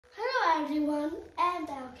Hello everyone, and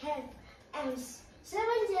I'm Ken. I'm 7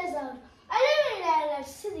 years old. I live in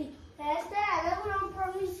Atlantic City, and I stay at Lebanon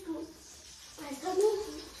Primary School.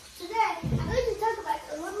 Today, I'm going to talk about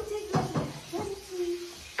arithmetic lesson 23.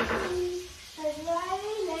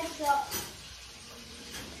 Let's go.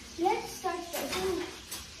 Let's start by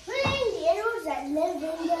putting the animals that live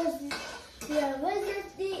in the zoo. There was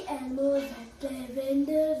the animals that live in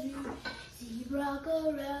the zoo. Zebra,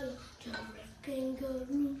 gorilla, giraffe,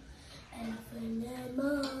 kangaroo, elephant and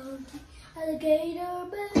monkey, alligator,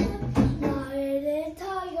 bear, lion and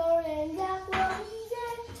tiger, and jaguar,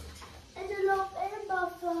 antelope and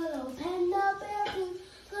buffalo, panda, bear, too.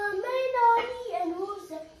 The main animals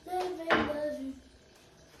that live in the zoo.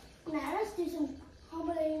 Now let's do some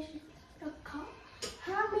combinations.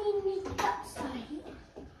 How many ducks are here?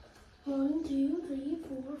 1, 2, 3,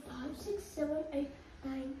 4, 5, 6, 7, 8,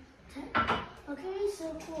 9, 10. Okay, so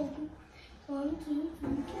 1, 2, 3,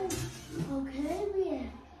 10. Okay, we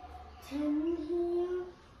have 10 here,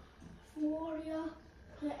 4 here.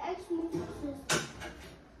 The X means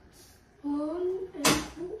 1 and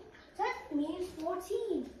 4. That means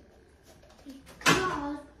 14.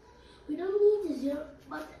 Because we don't need a 0,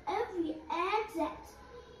 but if we add that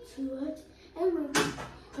to it, it will be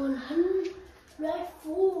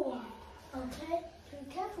 104. Okay, so be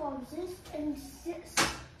careful of this and this.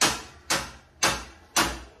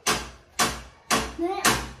 Now,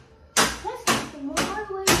 let's take them all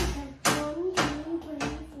the way to 1, 2, 3,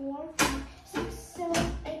 4, 5, 6,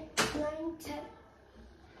 7, 8, 9, 10.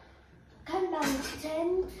 Count down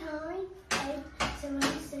 10 times 8, 7,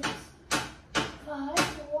 6, 5,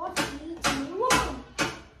 4, 3, 2, 1.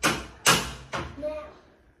 Now,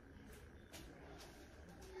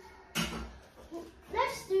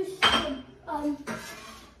 let's do some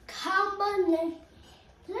combination.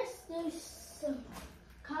 Let's do some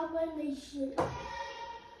combination.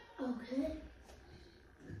 Okay.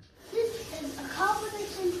 This is a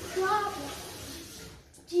combination problem.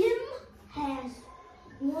 Jim has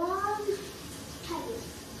 1 penny.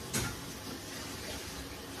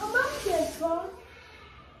 Among this one,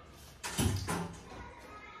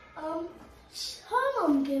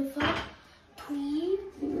 Herman gave her 3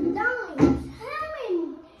 dimes. How many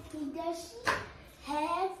does she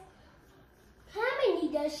have? How many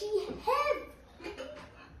does she have?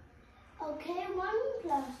 Okay, 1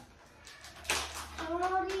 plus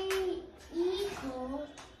 30 equals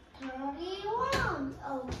 31.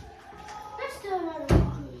 Oh, let's do another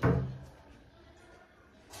one.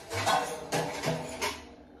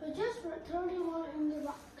 We just put 31 in the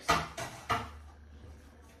box.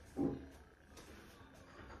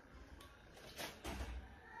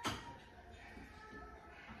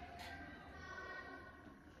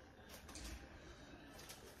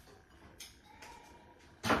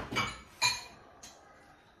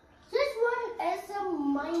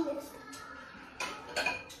 Minus.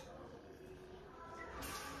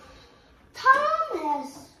 Tom has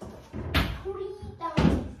 3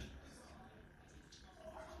 dimes.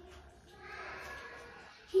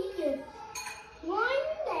 He gave 1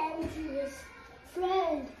 dime to his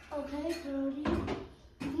friend. Okay, 30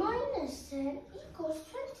 minus 10 equals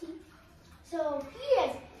 20. So he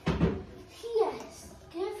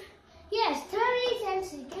has 30 cents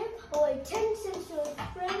to give away 10 cents to his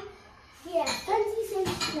friend. He has 20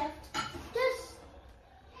 cents left.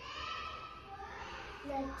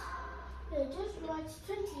 Just write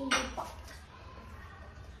 20 in the box.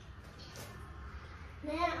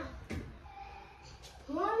 Now,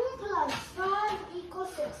 1 plus 5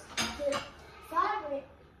 equals 6. The 5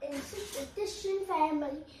 and 6 addition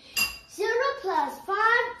family. 0 plus 5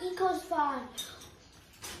 equals 5.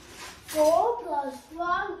 4 plus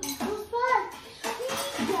 1 equals 5.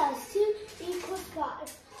 3 plus 2 equals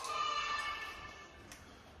 5.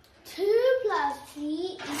 2 plus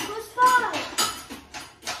 3 equals 5.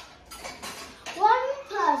 1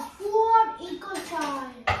 plus 4 equals 5.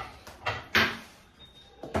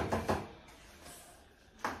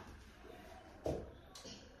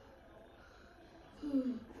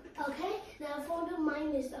 Okay, now for the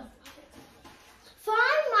minus of 5. 5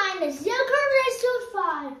 minus 0 raised to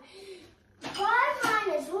 5. 5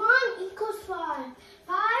 minus 1 equals 5.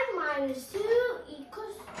 5 minus 2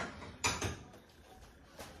 equals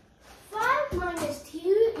 5 minus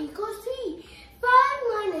 2 equals 3. 5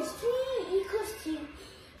 minus 3 equals 2.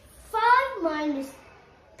 5 minus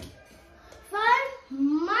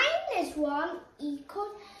 1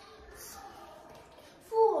 equals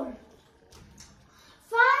 4.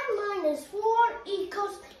 5 minus 4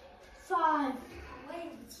 equals 5.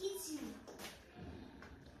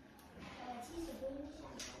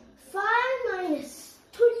 5 minus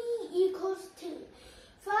 3 equals 2.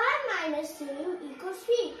 5 minus minus 2 equals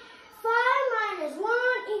 3. 5 minus 1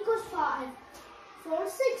 equals 5. 4,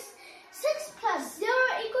 6. 6 plus 0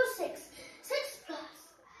 equals 6. 6 plus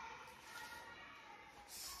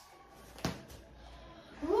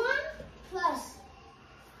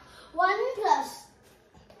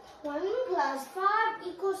 1 plus 5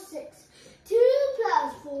 equals 6. 2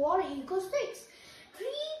 plus 4 equals 6. 3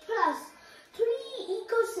 plus 3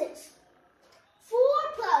 equals 6. 4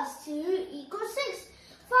 plus 2 equals 6.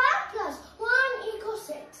 5 plus 1 equals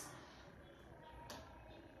 6.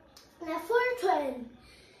 Now for the twin.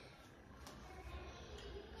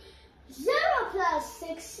 0 plus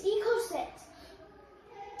 6 equals 6.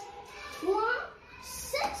 1,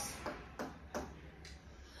 6.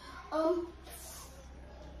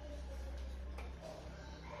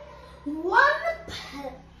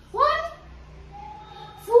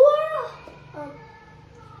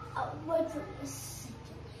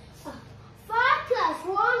 5 plus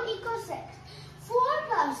 1 equals 6. 4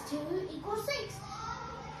 plus 2 equals 6.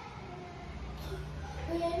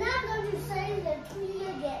 We are not going to say the 3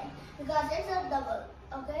 again because it's a double.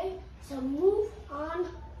 Okay? So move on.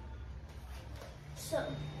 So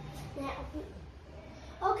now,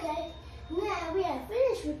 okay, now we are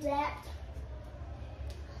finished with that.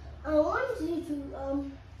 I want you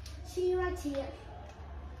to see right here.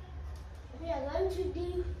 We are going to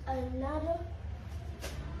do another.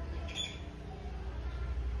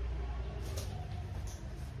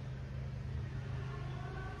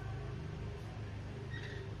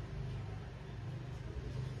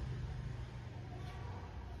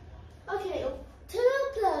 Okay, 2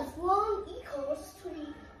 plus 1 equals 3.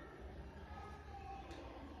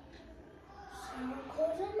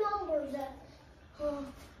 Circle the numbers that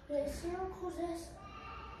the circle says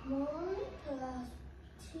 1 plus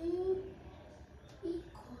 2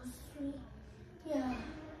 equals 3. Yeah.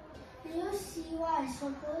 Do you see why I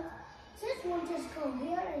circled? This one just go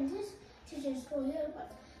here and this should just go here, but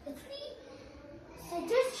the 3 they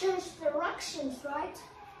just change directions, right?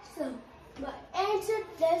 So my answer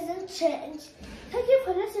doesn't change. Thank you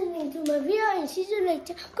for listening to my video and see you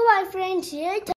later. Goodbye, friends. See you later.